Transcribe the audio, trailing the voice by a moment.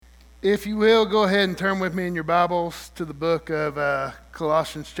If you will, go ahead and turn with me in your Bibles to the book of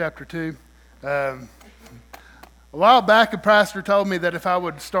Colossians chapter 2. A while back, a pastor told me that if I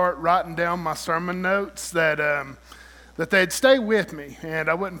would start writing down my sermon notes, that they'd stay with me and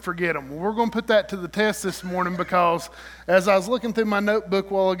I wouldn't forget them. Well, we're going to put that to the test this morning because as I was looking through my notebook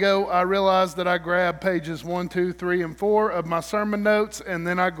a while ago, I realized that I grabbed pages 1, 2, 3, and 4 of my sermon notes, and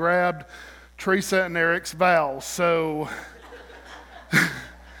then I grabbed Teresa and Eric's vows. So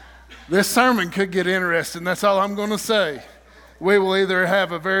this sermon could get interesting. That's all I'm going to say. We will either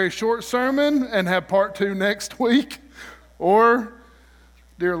have a very short sermon and have part 2 next week, or,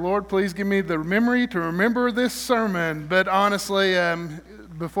 dear Lord, please give me the memory to remember this sermon. But honestly,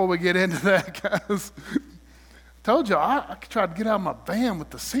 before we get into that, guys, told you I tried to get out of my van with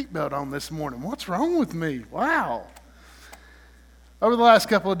the seatbelt on this morning. What's wrong with me? Wow. Over the last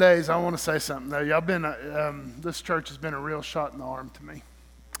couple of days, I want to say something though. Y'all been this church has been a real shot in the arm to me,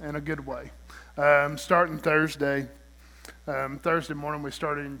 in a good way. Starting Thursday morning, we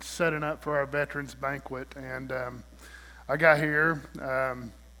started setting up for our veterans banquet, and I got here,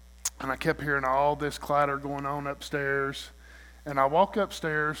 and I kept hearing all this clatter going on upstairs, and I walk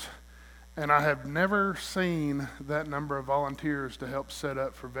upstairs, and I have never seen that number of volunteers to help set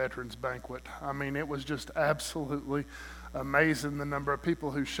up for veterans banquet. I mean, it was just absolutely amazing the number of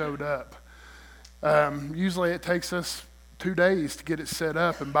people who showed up. Usually it takes us 2 days to get it set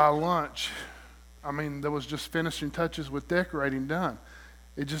up, and by lunch, I mean, there was just finishing touches with decorating done.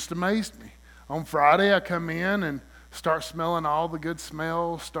 It just amazed me. On Friday, I come in and start smelling all the good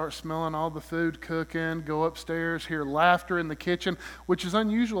smells, start smelling all the food cooking, go upstairs, hear laughter in the kitchen, which is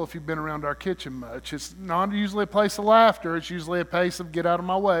unusual if you've been around our kitchen much. It's not usually a place of laughter. It's usually a place of get out of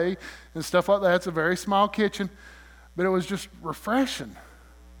my way and stuff like that. It's a very small kitchen, but it was just refreshing.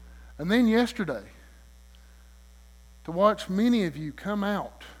 And then yesterday, to watch many of you come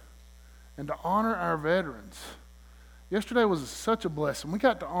out and to honor our veterans. Yesterday was such a blessing. We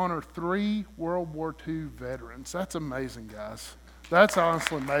got to honor 3 World War II veterans. That's amazing, guys. That's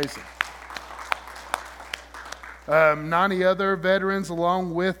honestly amazing. 90 other veterans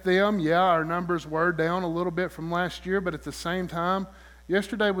along with them. Yeah, our numbers were down a little bit from last year, but at the same time,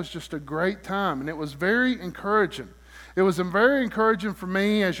 yesterday was just a great time, and it was very encouraging. It was very encouraging for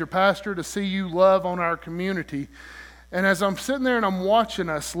me as your pastor to see you love on our community. And as I'm sitting there and I'm watching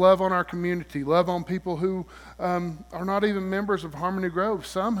us love on our community, love on people who are not even members of Harmony Grove,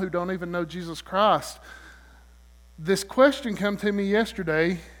 some who don't even know Jesus Christ, this question came to me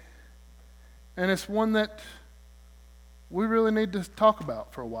yesterday, and it's one that we really need to talk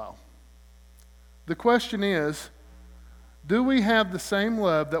about for a while. The question is, do we have the same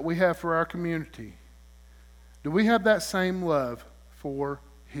love that we have for our community? Do we have that same love for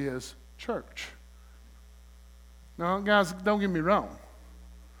His church? Now, guys, don't get me wrong.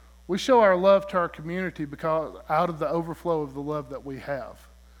 We show our love to our community because out of the overflow of the love that we have.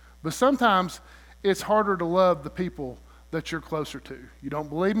 But sometimes it's harder to love the people that you're closer to. You don't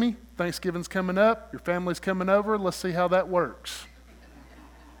believe me? Thanksgiving's coming up. Your family's coming over. Let's see how that works.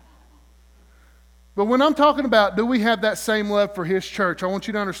 But when I'm talking about do we have that same love for His church, I want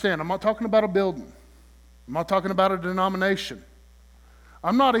you to understand, I'm not talking about a building. I'm not talking about a denomination.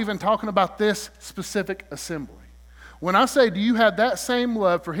 I'm not even talking about this specific assembly. When I say, do you have that same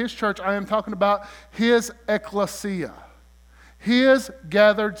love for His church, I am talking about His ecclesia, His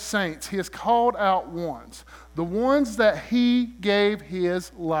gathered saints, His called out ones, the ones that He gave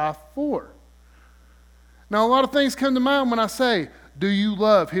His life for. Now, a lot of things come to mind when I say, do you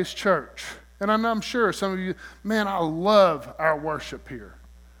love His church? And I'm sure some of you, man, I love our worship here.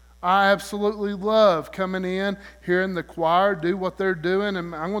 I absolutely love coming in, hearing the choir do what they're doing.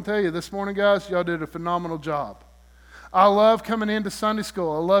 And I'm going to tell you this morning, guys, y'all did a phenomenal job. I love coming into Sunday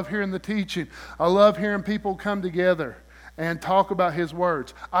school. I love hearing the teaching. I love hearing people come together and talk about His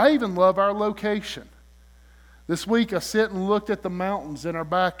words. I even love our location. This week I sit and looked at the mountains in our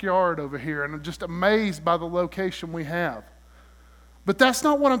backyard over here, and I'm just amazed by the location we have. But that's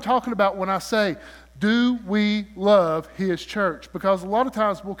not what I'm talking about when I say, do we love His church? Because a lot of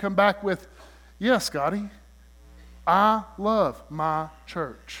times we'll come back with, yes, Scotty, I love my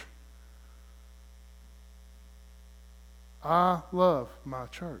church. I love my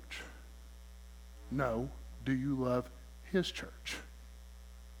church. No, do you love His church?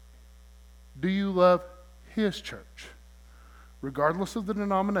 Do you love His church? Regardless of the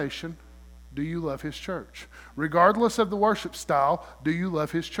denomination, do you love His church? Regardless of the worship style, do you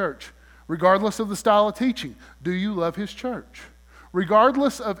love His church? Regardless of the style of teaching, do you love His church?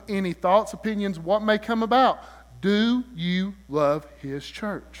 Regardless of any thoughts, opinions, what may come about, do you love His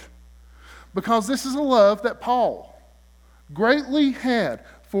church? Because this is a love that Paul greatly had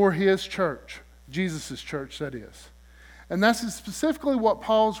for his church, Jesus' church, that is. And that's specifically what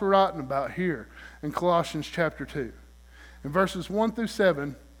Paul's writing about here in Colossians chapter 2. In verses 1 through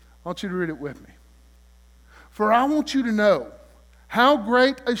 7, I want you to read it with me. For I want you to know how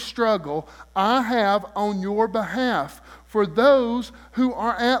great a struggle I have on your behalf for those who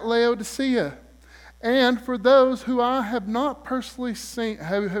are at Laodicea, and for those who I have not personally seen,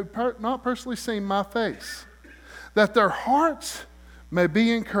 not personally seen my face, that their hearts may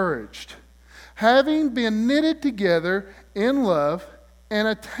be encouraged, having been knitted together in love and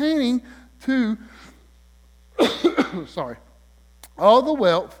attaining to all the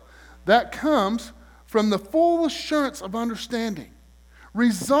wealth that comes from the full assurance of understanding,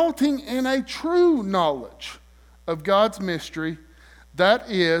 resulting in a true knowledge of God's mystery,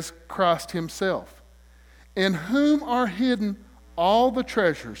 that is Christ himself, in whom are hidden all the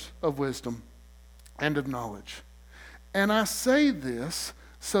treasures of wisdom and of knowledge. And I say this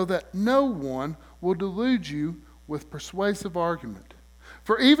so that no one will delude you with persuasive argument.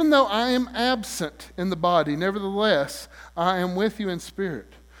 For even though I am absent in the body, nevertheless I am with you in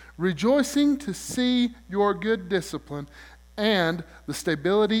spirit, rejoicing to see your good discipline and the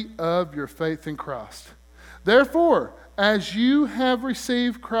stability of your faith in Christ. Therefore, as you have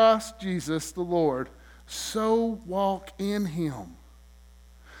received Christ Jesus the Lord, so walk in him,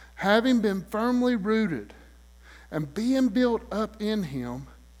 having been firmly rooted and being built up in him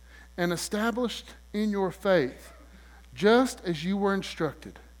and established in your faith, just as you were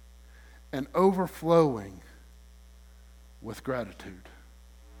instructed, and overflowing with gratitude.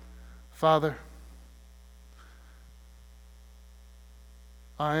 Father,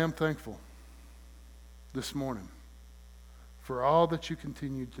 I am thankful this morning for all that you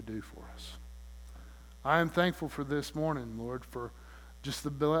continue to do for us. I am thankful for this morning, Lord, for just the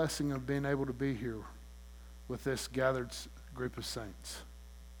blessing of being able to be here with this gathered group of saints.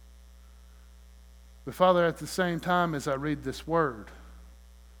 But Father, at the same time as I read this word,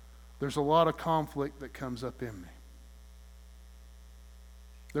 there's a lot of conflict that comes up in me.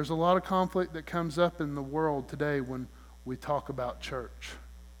 There's a lot of conflict that comes up in the world today when we talk about church.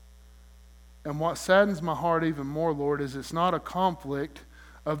 And what saddens my heart even more, Lord, is it's not a conflict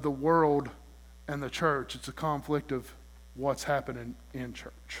of the world and the church. It's a conflict of what's happening in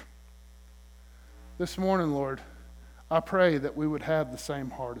church. This morning, Lord, I pray that we would have the same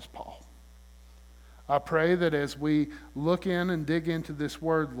heart as Paul. I pray that as we look in and dig into this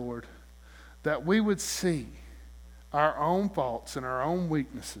word, Lord, that we would see our own faults and our own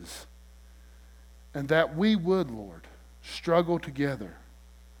weaknesses, and that we would, Lord, struggle together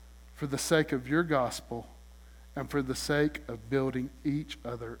for the sake of your gospel and for the sake of building each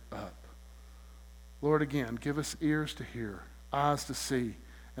other up. Lord, again, give us ears to hear, eyes to see,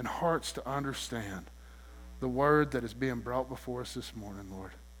 and hearts to understand the word that is being brought before us this morning,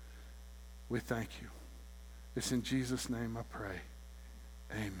 Lord. We thank you. It's in Jesus' name I pray.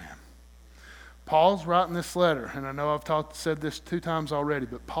 Amen. Paul's writing this letter, and I know I've said this 2 times already,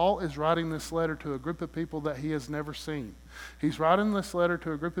 but Paul is writing this letter to a group of people that he has never seen. He's writing this letter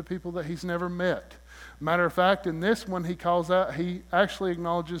to a group of people that he's never met. Matter of fact, in this one he actually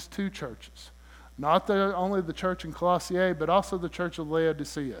acknowledges 2 churches. Not only the church in Colossae, but also the church of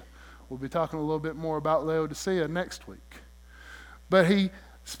Laodicea. We'll be talking a little bit more about Laodicea next week. But he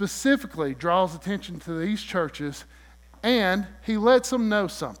specifically draws attention to these churches, and he lets them know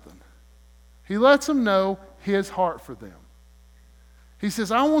something. He lets them know his heart for them. He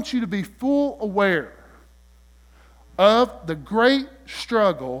says, I want you to be full aware of the great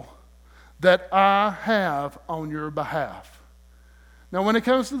struggle that I have on your behalf. Now, when it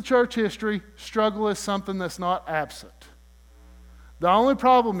comes to the church history, struggle is something that's not absent. The only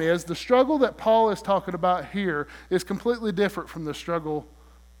problem is the struggle that Paul is talking about here is completely different from the struggle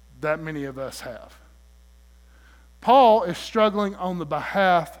that many of us have. Paul is struggling on the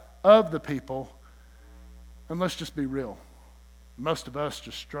behalf of the people, and let's just be real. Most of us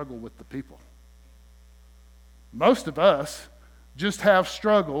just struggle with the people. Most of us just have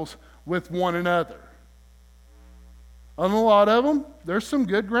struggles with one another. On a lot of them, there's some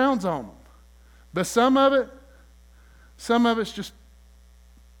good grounds on them. But some of it's just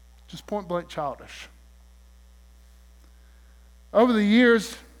point blank childish. Over the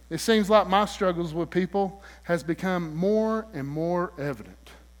years, it seems like my struggles with people has become more and more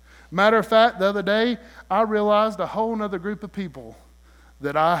evident. Matter of fact, the other day, I realized a whole other group of people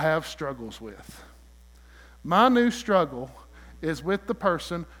that I have struggles with. My new struggle is with the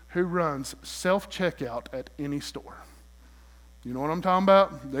person who runs self-checkout at any store. You know what I'm talking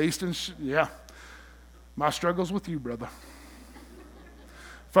about? Yeah. My struggle's with you, brother.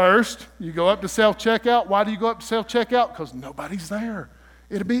 First, you go up to self-checkout. Why do you go up to self-checkout? Because nobody's there.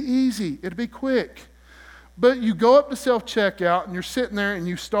 It'll be easy. It'll be quick. But you go up to self-checkout and you're sitting there and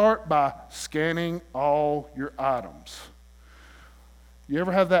you start by scanning all your items. You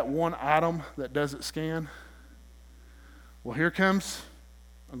ever have that one item that doesn't scan? Well, here comes,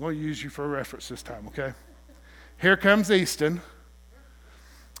 I'm going to use you for a reference this time, okay? Here comes Easton.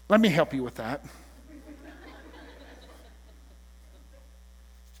 Let me help you with that.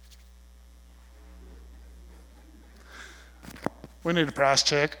 We need a price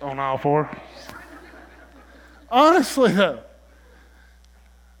check on aisle 4. Honestly, though,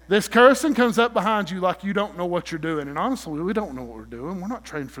 this person comes up behind you like you don't know what you're doing. And honestly, we don't know what we're doing. We're not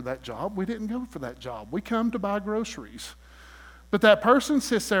trained for that job. We didn't go for that job. We come to buy groceries. But that person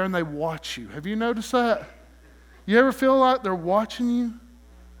sits there and they watch you. Have you noticed that? You ever feel like they're watching you?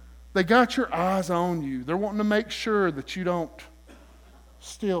 They got your eyes on you. They're wanting to make sure that you don't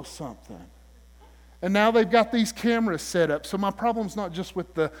steal something. And now they've got these cameras set up. So my problem's not just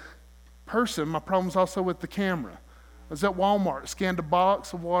with the person. My problem's also with the camera. I was at Walmart, scanned a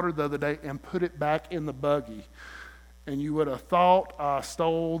box of water the other day and put it back in the buggy. And you would have thought I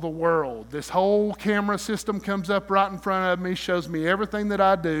stole the world. This whole camera system comes up right in front of me, shows me everything that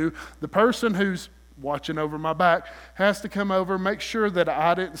I do. The person who's watching over my back has to come over, make sure that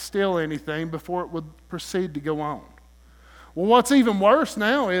I didn't steal anything before it would proceed to go on. Well, what's even worse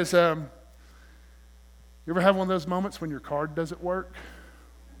now is, you ever have one of those moments when your card doesn't work?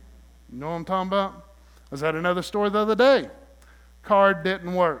 You know what I'm talking about? I was at another store the other day. Card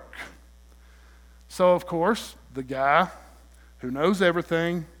didn't work. So, of course, the guy who knows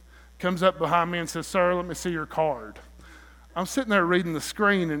everything comes up behind me and says, "Sir, let me see your card." I'm sitting there reading the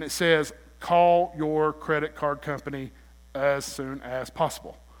screen and it says, "Call your credit card company as soon as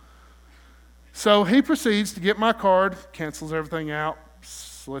possible." So he proceeds to get my card, cancels everything out,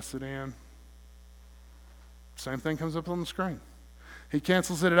 slips it in. Same thing comes up on the screen. He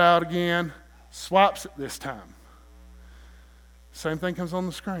cancels it out again, swipes it this time. Same thing comes on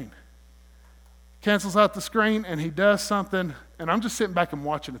the screen. Cancels out the screen and he does something, and I'm just sitting back and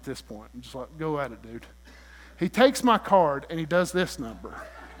watching at this point. I'm just like, go at it, dude. He takes my card and he does this number.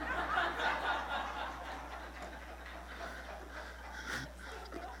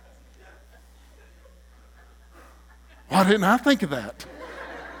 Why didn't I think of that?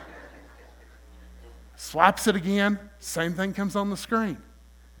 Swipes it again, same thing comes on the screen.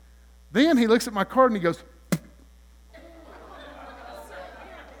 Then he looks at my card and he goes,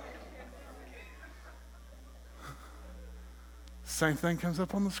 same thing comes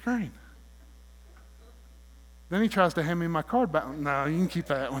up on the screen. Then he tries to hand me my card back. No, you can keep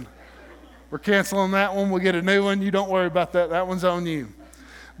that one. We're canceling that one. We'll get a new one. You don't worry about that. That one's on you.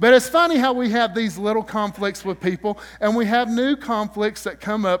 But it's funny how we have these little conflicts with people, and we have new conflicts that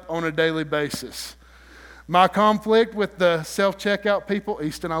come up on a daily basis. My conflict with the self-checkout people,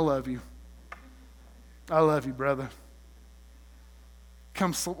 Easton, I love you. I love you, brother.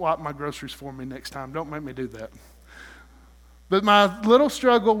 Come swap my groceries for me next time. Don't make me do that. But my little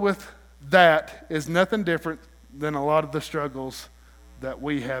struggle with that is nothing different than a lot of the struggles that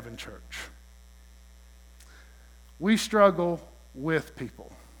we have in church. We struggle with people.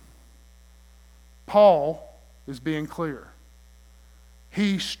 Paul is being clear.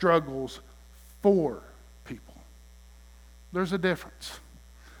 He struggles for people. There's a difference.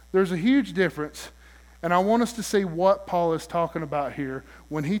 There's a huge difference, and I want us to see what Paul is talking about here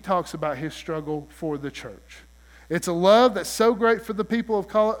when he talks about his struggle for the church. It's a love that's so great for the people of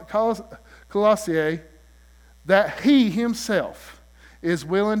Colossae that he himself is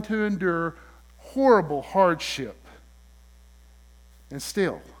willing to endure horrible hardship, and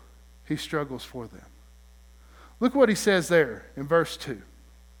still he struggles for them. Look what he says there in verse 2.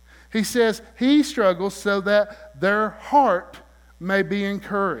 He says he struggles so that their heart may be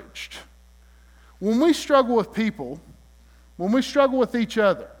encouraged. When we struggle with people, when we struggle with each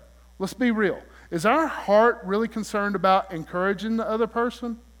other, let's be real. Is our heart really concerned about encouraging the other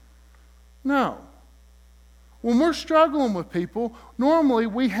person? No. When we're struggling with people, normally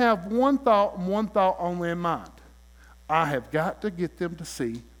we have one thought and one thought only in mind. I have got to get them to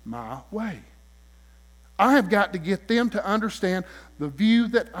see my way. I have got to get them to understand the view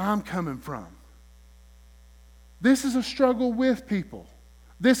that I'm coming from. This is a struggle with people.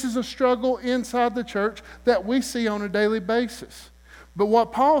 This is a struggle inside the church that we see on a daily basis. But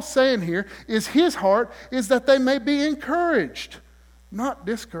what Paul's saying here is his heart is that they may be encouraged, not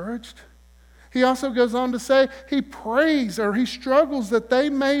discouraged. He also goes on to say he prays or he struggles that they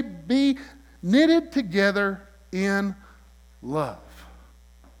may be knitted together in love.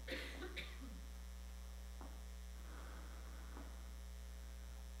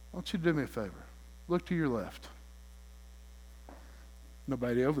 I want you to do me a favor. Look to your left.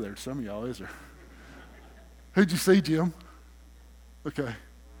 Nobody over there. Some of y'all, is there? Who'd you see, Jim? Okay.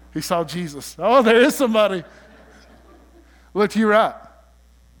 He saw Jesus. Oh, there is somebody. Look to your right.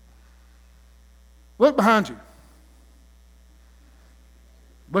 Look behind you.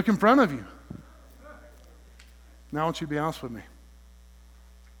 Look in front of you. Now I want you to be honest with me.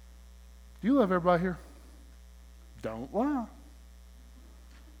 Do you love everybody here? Don't lie.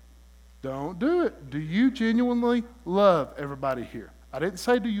 Don't do it. Do you genuinely love everybody here? I didn't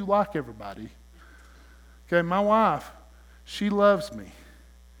say do you like everybody. Okay, my wife, she loves me.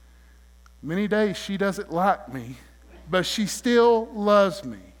 Many days she doesn't like me, but she still loves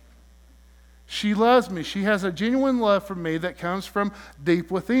me. She loves me. She has a genuine love for me that comes from deep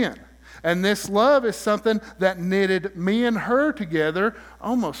within. And this love is something that knitted me and her together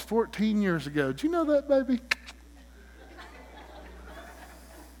almost 14 years ago. Do you know that, baby?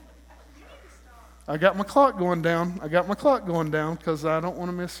 I got my clock going down. Because I don't want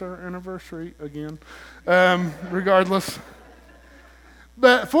to miss our anniversary again. Regardless.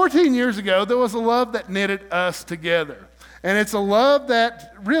 But 14 years ago, there was a love that knitted us together. And it's a love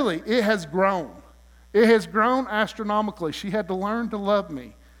that really, it has grown. It has grown astronomically. She had to learn to love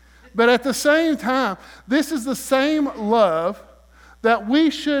me. But at the same time, this is the same love that we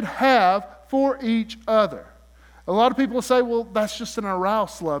should have for each other. A lot of people say, well, that's just an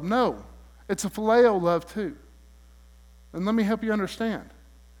eros love. No, it's a phileo love too. And let me help you understand.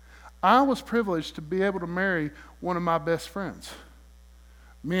 I was privileged to be able to marry one of my best friends.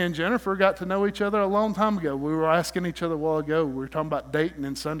 Me and Jennifer got to know each other a long time ago. We were asking each other a while ago. We were talking about dating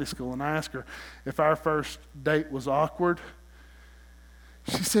in Sunday school, and I asked her if our first date was awkward.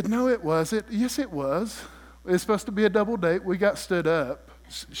 She said, no, it wasn't. Yes, it was. It was supposed to be a double date. We got stood up.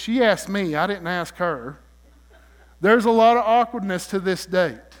 She asked me. I didn't ask her. There's a lot of awkwardness to this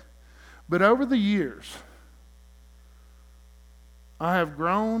date. But over the years, I have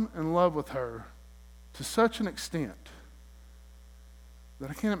grown in love with her to such an extent that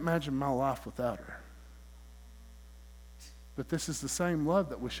I can't imagine my life without her. But this is the same love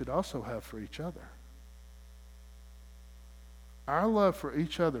that we should also have for each other. Our love for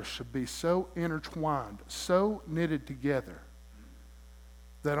each other should be so intertwined, so knitted together,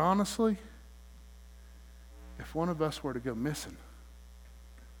 that honestly, if one of us were to go missing,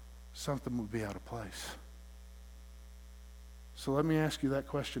 something would be out of place. So let me ask you that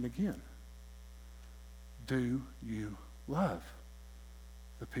question again. Do you love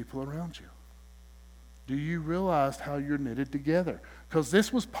the people around you? Do you realize how you're knitted together? Because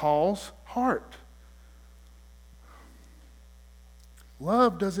this was Paul's heart.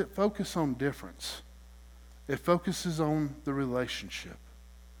 Love doesn't focus on difference. It focuses on the relationship.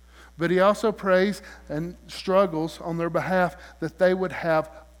 But he also prays and struggles on their behalf that they would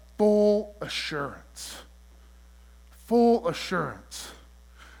have full assurance. Full assurance.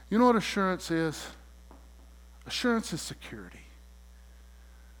 You know what assurance is? Assurance is security.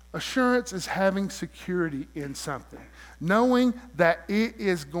 Assurance is having security in something, knowing that it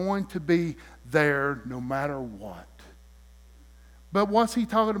is going to be there no matter what. But what's he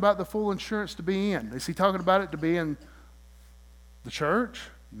talking about the full assurance to be in? Is he talking about it to be in the church?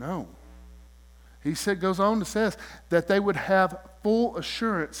 No. He goes on to say that they would have full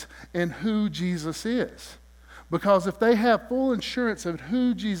assurance in who Jesus is. Because if they have full assurance of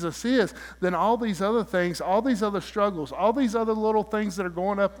who Jesus is, then all these other things, all these other struggles, all these other little things that are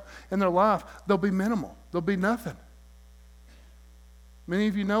going up in their life, they'll be minimal. They'll be nothing. Many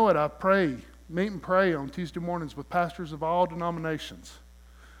of you know it. I meet and pray on Tuesday mornings with pastors of all denominations.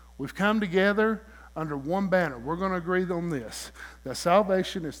 We've come together under one banner. We're going to agree on this, that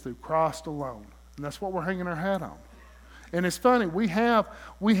salvation is through Christ alone. And that's what we're hanging our hat on. And it's funny, we have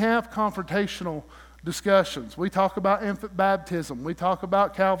confrontational discussions. We talk about infant baptism. We talk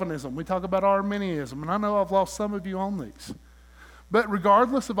about Calvinism. We talk about Arminianism. And I know I've lost some of you on these. But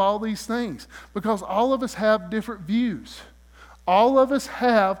regardless of all these things, because all of us have different views. All of us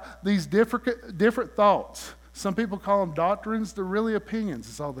have these different thoughts. Some people call them doctrines. They're really opinions.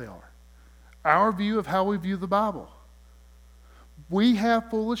 That's all they are. Our view of how we view the Bible. We have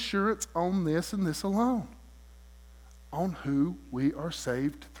full assurance on this and this alone. On who we are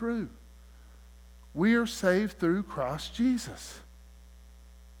saved through. We are saved through Christ Jesus.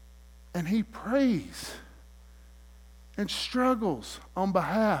 And he prays and struggles on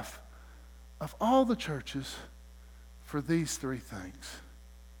behalf of all the churches for these three things.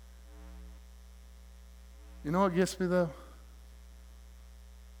 You know what gets me though?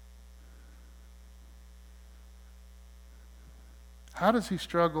 How does he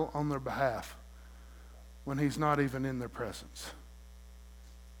struggle on their behalf when he's not even in their presence?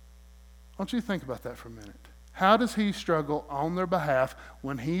 I want you to think about that for a minute. How does he struggle on their behalf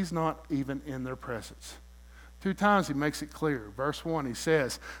when he's not even in their presence? 2 times he makes it clear. Verse 1, he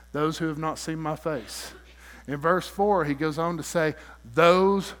says, those who have not seen my face. In verse 4, he goes on to say,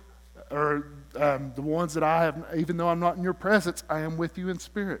 those are the ones that I have, even though I'm not in your presence, I am with you in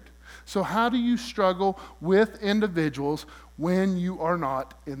spirit. So how do you struggle with individuals when you are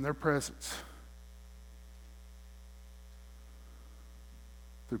not in their presence?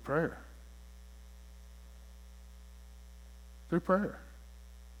 Through prayer. Through prayer.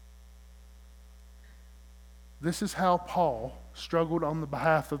 This is how Paul struggled on the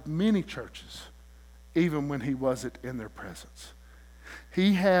behalf of many churches, even when he wasn't in their presence.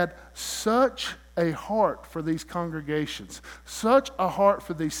 He had such a heart for these congregations, such a heart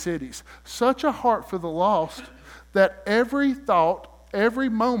for these cities, such a heart for the lost, that every thought, every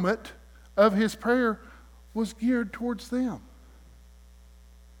moment of his prayer was geared towards them.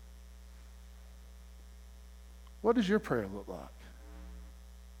 What does your prayer look like?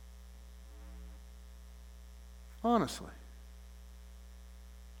 Honestly,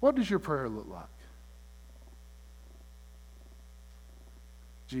 what does your prayer look like?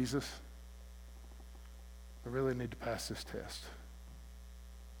 Jesus, I really need to pass this test.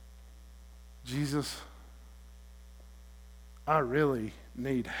 Jesus, I really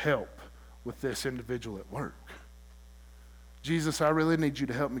need help with this individual at work. Jesus, I really need you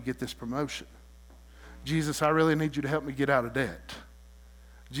to help me get this promotion. Jesus, I really need you to help me get out of debt.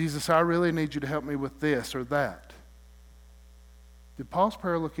 Jesus, I really need you to help me with this or that. Did Paul's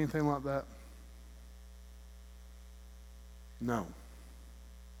prayer look anything like that? No.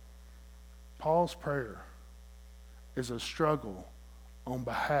 Paul's prayer is a struggle on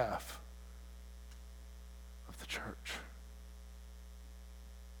behalf of the church.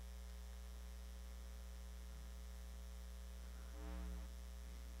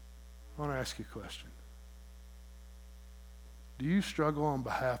 I want to ask you a question. Do you struggle on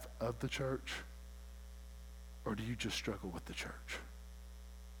behalf of the church, or do you just struggle with the church?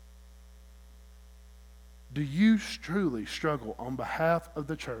 Do you truly struggle on behalf of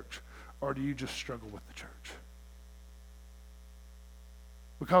the church, or do you just struggle with the church?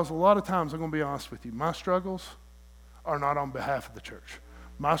 Because a lot of times, I'm going to be honest with you, my struggles are not on behalf of the church.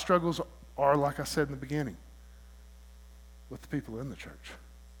 My struggles are, like I said in the beginning, with the people in the church.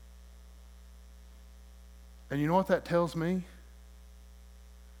 And you know what that tells me?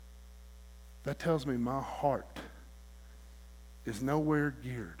 That tells me my heart is nowhere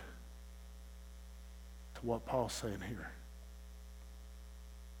geared to what Paul's saying here.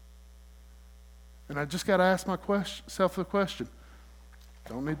 And I just got to ask myself the question.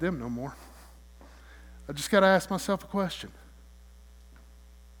 Don't need them no more. I just got to ask myself a question.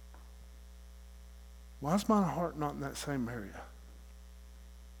 Why is my heart not in that same area?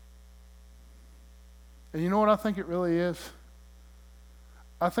 And you know what I think it really is?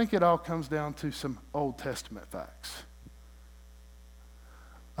 I think it all comes down to some Old Testament facts.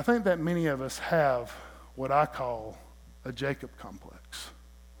 I think that many of us have what I call a Jacob complex.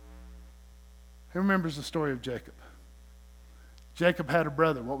 Who remembers the story of Jacob? Jacob had a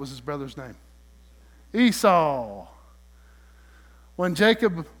brother. What was his brother's name? Esau. When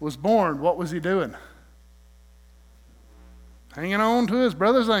Jacob was born, what was he doing? Hanging on to his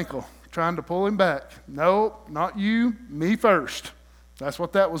brother's ankle, trying to pull him back. Nope, not you, me first. That's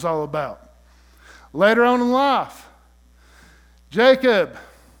what that was all about. Later on in life, Jacob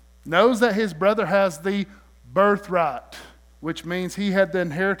knows that his brother has the birthright, which means he had the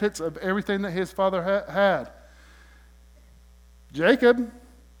inheritance of everything that his father had. Jacob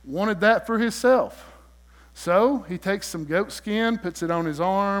wanted that for himself. So he takes some goat skin, puts it on his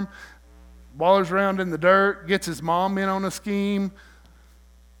arm, wallers around in the dirt, gets his mom in on a scheme,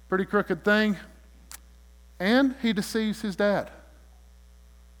 pretty crooked thing, and he deceives his dad.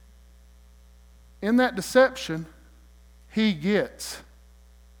 In that deception, he gets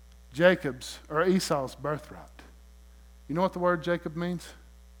Esau's birthright. You know what the word Jacob means?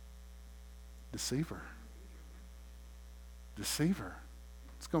 Deceiver. Deceiver.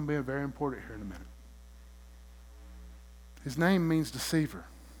 It's going to be very important here in a minute. His name means deceiver.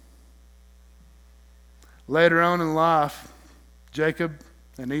 Later on in life, Jacob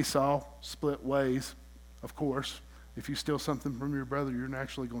and Esau split ways. Of course, if you steal something from your brother, you're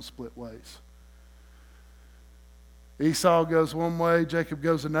naturally going to split ways. Esau goes one way, Jacob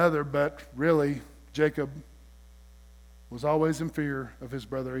goes another, but really, Jacob was always in fear of his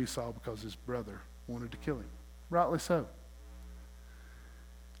brother Esau because his brother wanted to kill him. Rightly so.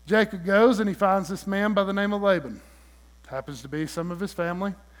 Jacob goes and he finds this man by the name of Laban. Happens to be some of his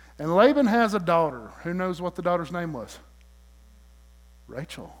family. And Laban has a daughter. Who knows what the daughter's name was?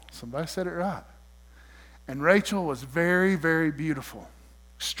 Rachel. Somebody said it right. And Rachel was very, very beautiful,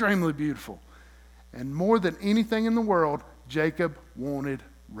 extremely beautiful. And more than anything in the world, Jacob wanted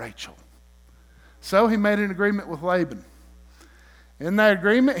Rachel. So he made an agreement with Laban. In that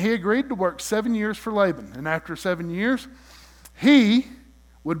agreement, he agreed to work 7 years for Laban. And after 7 years, he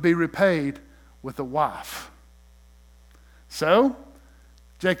would be repaid with a wife. So,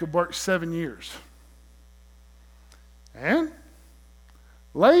 Jacob worked 7 years. And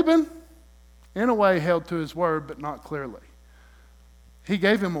Laban, in a way, held to his word, but not clearly. He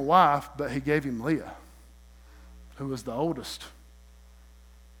gave him a wife, but he gave him Leah, who was the oldest.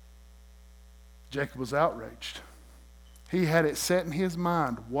 Jacob was outraged. He had it set in his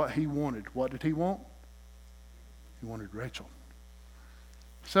mind what he wanted. What did he want? He wanted Rachel.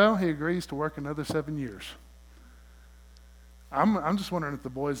 So he agrees to work another 7 years. I'm just wondering if the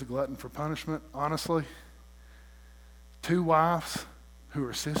boy's a glutton for punishment, honestly. 2 wives who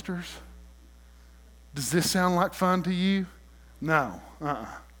are sisters. Does this sound like fun to you? No.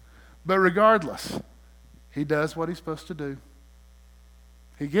 But regardless, he does what he's supposed to do.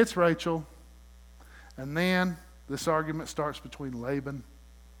 He gets Rachel, and then this argument starts between Laban's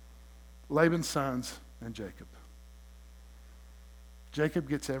sons, and Jacob. Jacob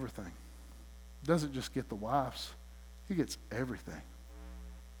gets everything. Doesn't just get the wives, he gets everything.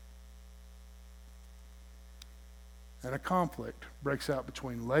 And a conflict breaks out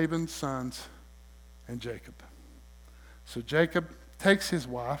between Laban's sons and Jacob. So Jacob takes his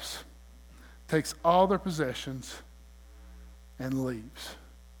wives, takes all their possessions, and leaves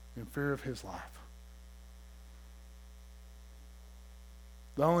in fear of his life.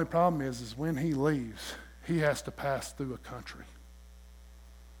 The only problem is when he leaves, he has to pass through a country.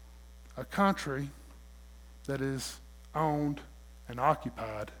 A country that is owned and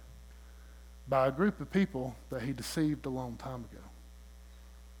occupied by a group of people that he deceived a long time ago.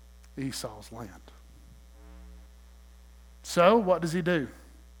 Esau's land. So, what does he do?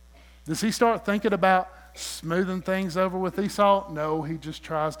 Does he start thinking about smoothing things over with Esau? No, he just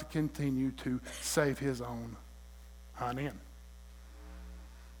tries to continue to save his own hind end.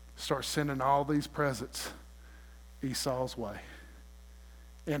 Starts sending all these presents Esau's way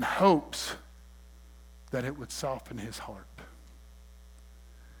in hopes that it would soften his heart.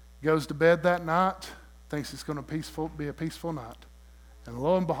 Goes to bed that night, thinks it's going to be a peaceful night. And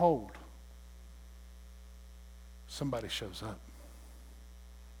lo and behold, somebody shows up.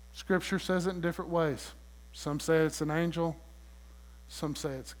 Scripture says it in different ways. Some say it's an angel, some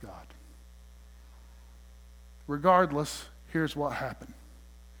say it's God. Regardless, here's what happened.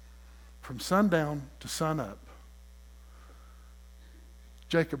 From sundown to sunup,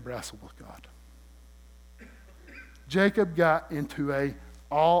 Jacob wrestled with God. Jacob got into a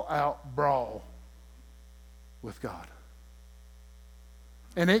all-out brawl with God.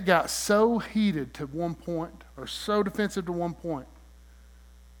 And it got so heated to one point, or so defensive to one point.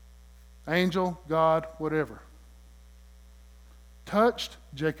 Angel, God, whatever. Touched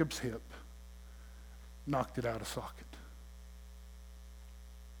Jacob's hip, knocked it out of socket.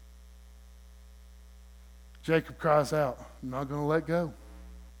 Jacob cries out, I'm not going to let go.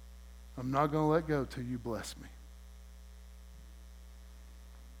 I'm not going to let go till you bless me.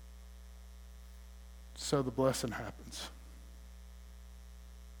 So the blessing happens.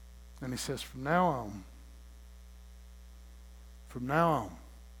 And he says, from now on,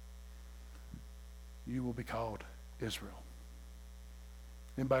 you will be called Israel.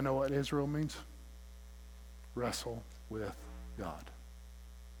 Anybody know what Israel means? Wrestle with God.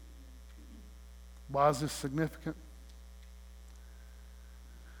 Why is this significant?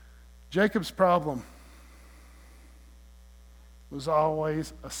 Jacob's problem was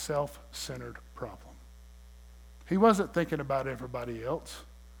always a self-centered problem. He wasn't thinking about everybody else.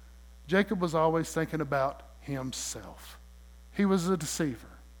 Jacob was always thinking about himself. He was a deceiver.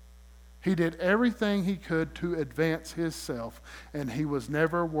 He did everything he could to advance himself, and he was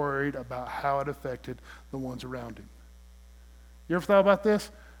never worried about how it affected the ones around him. You ever thought about this?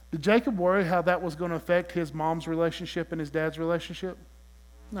 Did Jacob worry how that was going to affect his mom's relationship and his dad's relationship?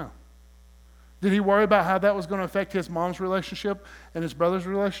 No. Did he worry about how that was going to affect his mom's relationship and his brother's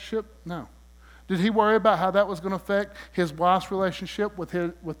relationship? No. Did he worry about how that was going to affect his wife's relationship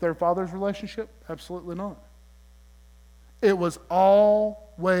with their father's relationship? Absolutely not. It was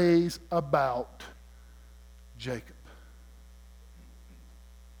always about Jacob.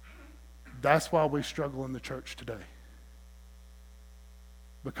 That's why we struggle in the church today.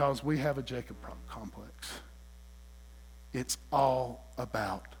 Because we have a Jacob complex. It's all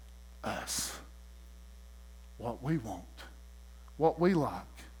about us. What we want. What we like.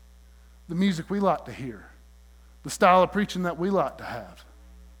 The music we like to hear. The style of preaching that we like to have.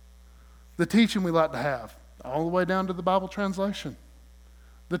 The teaching we like to have. all the way down to the Bible translation.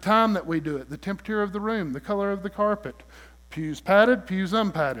 The time that we do it, the temperature of the room, the color of the carpet, pews padded, pews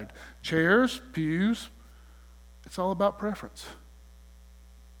unpadded, chairs, pews. It's all about preference.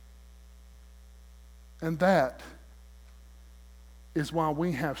 And that is why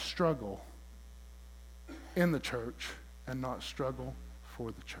we have struggle in the church and not struggle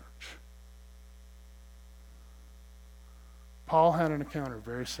for the church. Paul had an encounter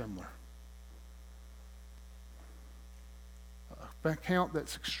very similar. An account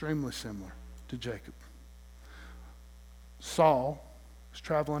that's extremely similar to Jacob. Saul is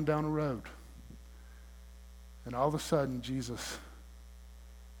traveling down a road, and all of a sudden Jesus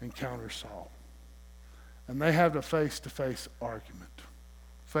encounters Saul. And they have a face-to-face argument,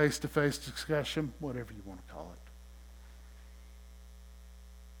 face-to-face discussion, whatever you want to call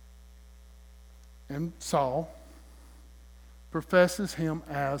it. And Saul professes him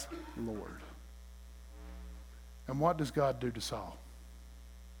as Lord. And what does God do to Saul?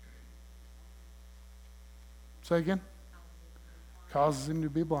 Say again? Causes him to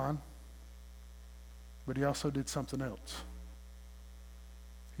be blind. But he also did something else.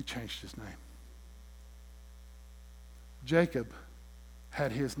 He changed his name. Jacob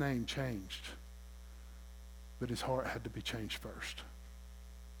had his name changed, but his heart had to be changed first.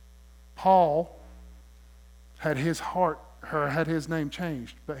 Paul had his name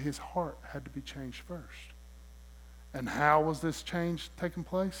changed, but his heart had to be changed first. And how was this change taking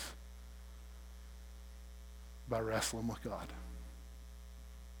place? By wrestling with God.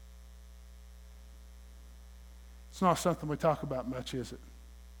 It's not something we talk about much, is it?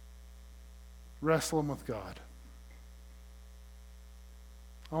 Wrestling with God.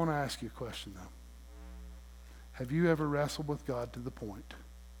 I want to ask you a question, though. Have you ever wrestled with God to the point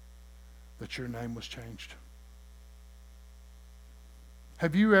that your name was changed?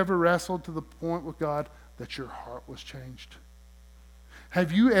 Have you ever wrestled to the point with God that your heart was changed?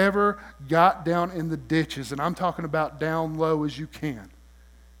 Have you ever got down in the ditches, and I'm talking about down low as you can,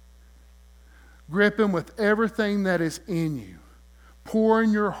 gripping with everything that is in you,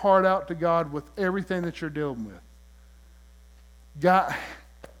 pouring your heart out to God with everything that you're dealing with, got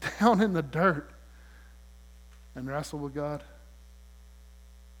down in the dirt and wrestled with God?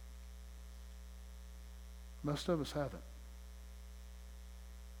 Most of us haven't.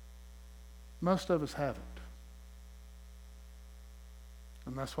 Most of us haven't.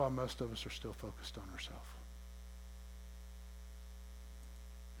 And that's why most of us are still focused on ourselves.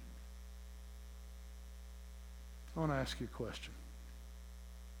 I want to ask you a question.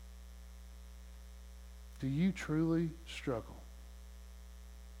 Do you truly struggle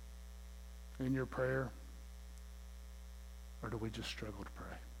in your prayer, or do we just struggle to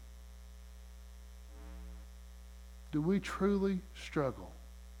pray? Do we truly struggle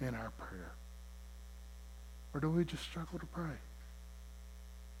in our prayer, or do we just struggle to pray?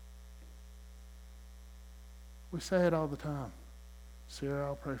 We say it all the time. Sarah,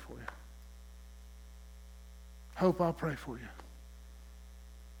 I'll pray for you. Hope, I'll pray for you.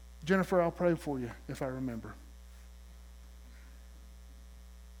 Jennifer, I'll pray for you if I remember.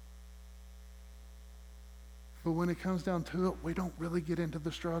 But when it comes down to it, we don't really get into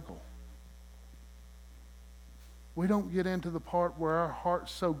the struggle. We don't get into the part where our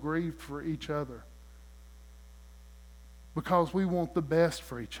heart's so grieved for each other because we want the best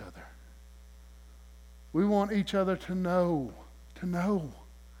for each other. We want each other to know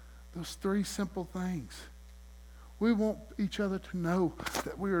those three simple things. We want each other to know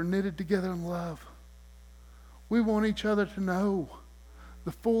that we are knitted together in love. We want each other to know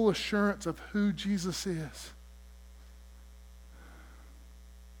the full assurance of who Jesus is.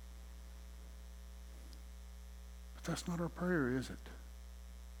 But that's not our prayer, is it?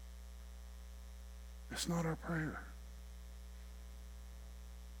 It's not our prayer.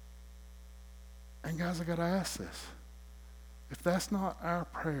 And guys, I got to ask this. If that's not our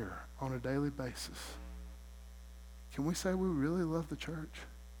prayer on a daily basis, can we say we really love the church?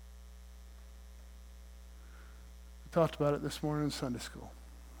 We talked about it this morning in Sunday school.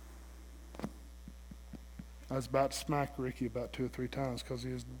 I was about to smack Ricky about 2 or 3 times because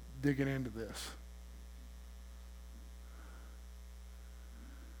he was digging into this.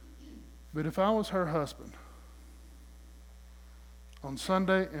 But if I was her husband on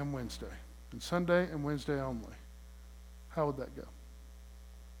Sunday and Wednesday, and Sunday and Wednesday only, how would that go?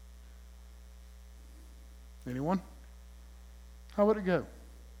 Anyone? How would it go?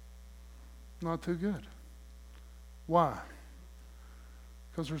 Not too good. Why?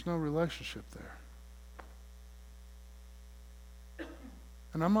 Because there's no relationship there.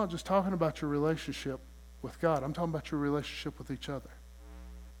 And I'm not just talking about your relationship with God. I'm talking about your relationship with each other.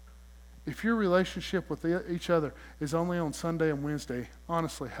 If your relationship with each other is only on Sunday and Wednesday,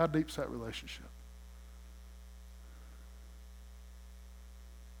 honestly, how deep's that relationship?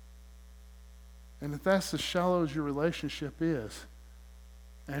 And if that's as shallow as your relationship is,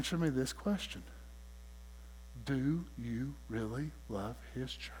 answer me this question. Do you really love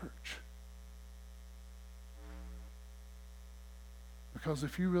his church? Because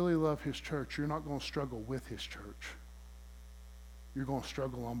if you really love his church, you're not going to struggle with his church. You're going to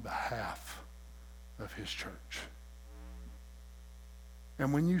struggle on behalf of his church.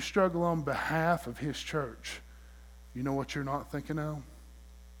 And when you struggle on behalf of his church, you know what you're not thinking of?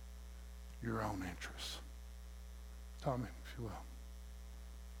 Your own interests. Tommy, if you will.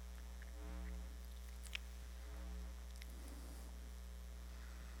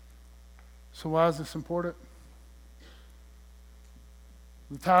 So why is this important?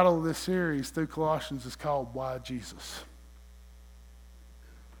 The title of this series through Colossians is called Why Jesus?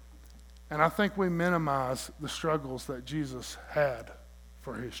 And I think we minimize the struggles that Jesus had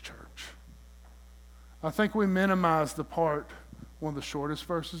for his church. I think we minimize the part, one of the shortest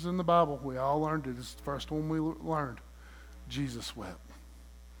verses in the Bible, we all learned it, it's the first one we learned. Jesus wept.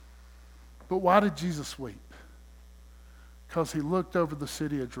 But why did Jesus weep? Because he looked over the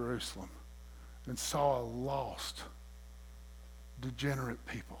city of Jerusalem and saw a lost, degenerate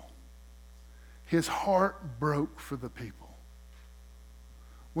people. His heart broke for the people.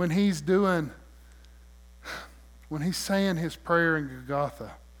 When he's saying his prayer in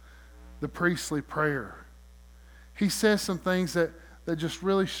Golgotha, the priestly prayer, he says some things that just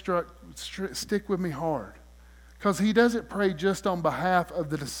really stick with me hard. Because he doesn't pray just on behalf of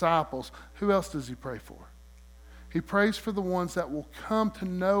the disciples. Who else does he pray for? He prays for the ones that will come to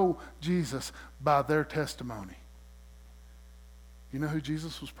know Jesus by their testimony. You know who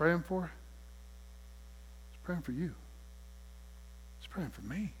Jesus was praying for? He's praying for you. He's praying for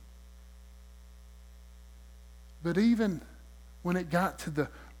me. But even when it got to the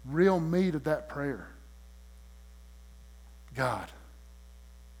real meat of that prayer, God,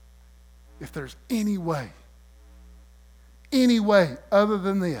 if there's any way other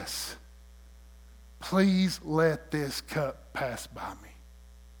than this, please let this cup pass by me.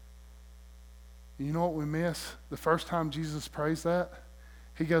 You know what we miss? The first time Jesus prays that,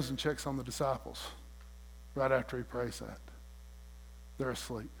 he goes and checks on the disciples right after he prays that. They're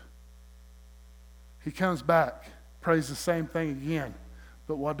asleep. He comes back, prays the same thing again,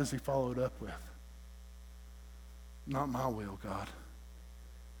 but what does he follow it up with? Not my will, God,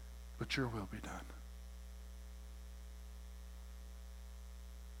 but your will be done.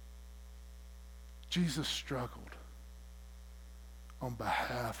 Jesus struggled on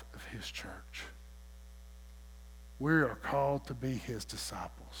behalf of his church. We are called to be his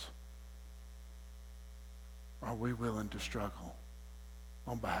disciples. Are we willing to struggle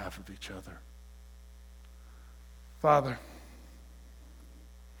on behalf of each other? Father,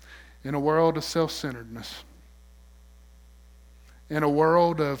 in a world of self-centeredness, in a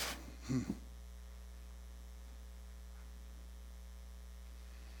world of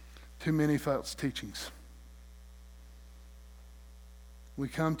too many false teachings, we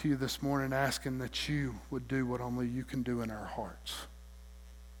come to you this morning asking that you would do what only you can do in our hearts.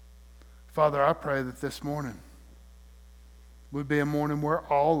 Father, I pray that this morning would be a morning where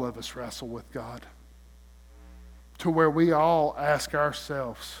all of us wrestle with God, to where we all ask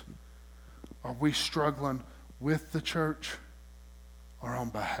ourselves, are we struggling with the church or on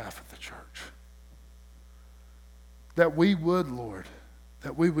behalf of the church? That we would, Lord,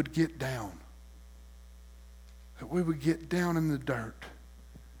 that we would get down. That we would get down in the dirt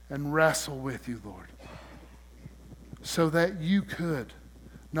and wrestle with you, Lord. So that you could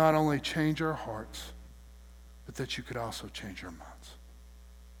not only change our hearts, but that you could also change our minds.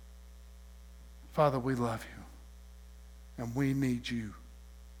 Father, we love you. And we need you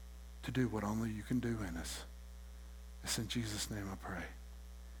to do what only you can do in us. It's in Jesus' name I pray.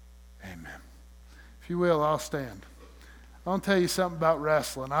 Amen. If you will, I'll stand. I want to tell you something about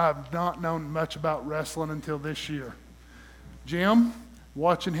wrestling. I have not known much about wrestling until this year. Jim,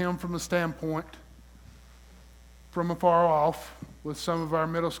 watching him from a standpoint from afar off with some of our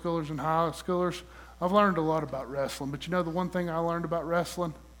middle schoolers and high schoolers, I've learned a lot about wrestling. But you know the one thing I learned about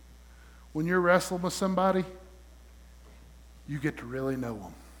wrestling? When you're wrestling with somebody, you get to really know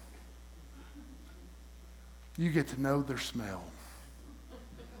them. You get to know their smell.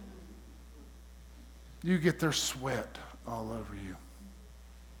 You get their sweat all over you.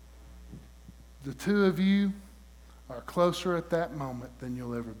 The two of you are closer at that moment than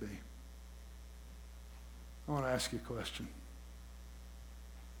you'll ever be. I want to ask you a question.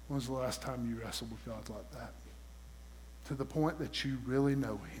 When was the last time you wrestled with God like that? To the point that you really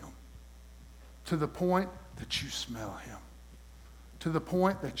know him. to the point that you smell him, to the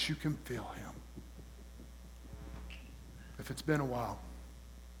point that you can feel him. If it's been a while,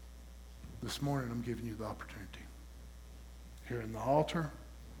 this morning I'm giving you the opportunity. Here in the altar,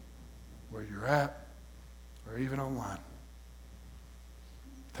 where you're at, or even online.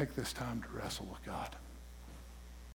 Take this time to wrestle with God.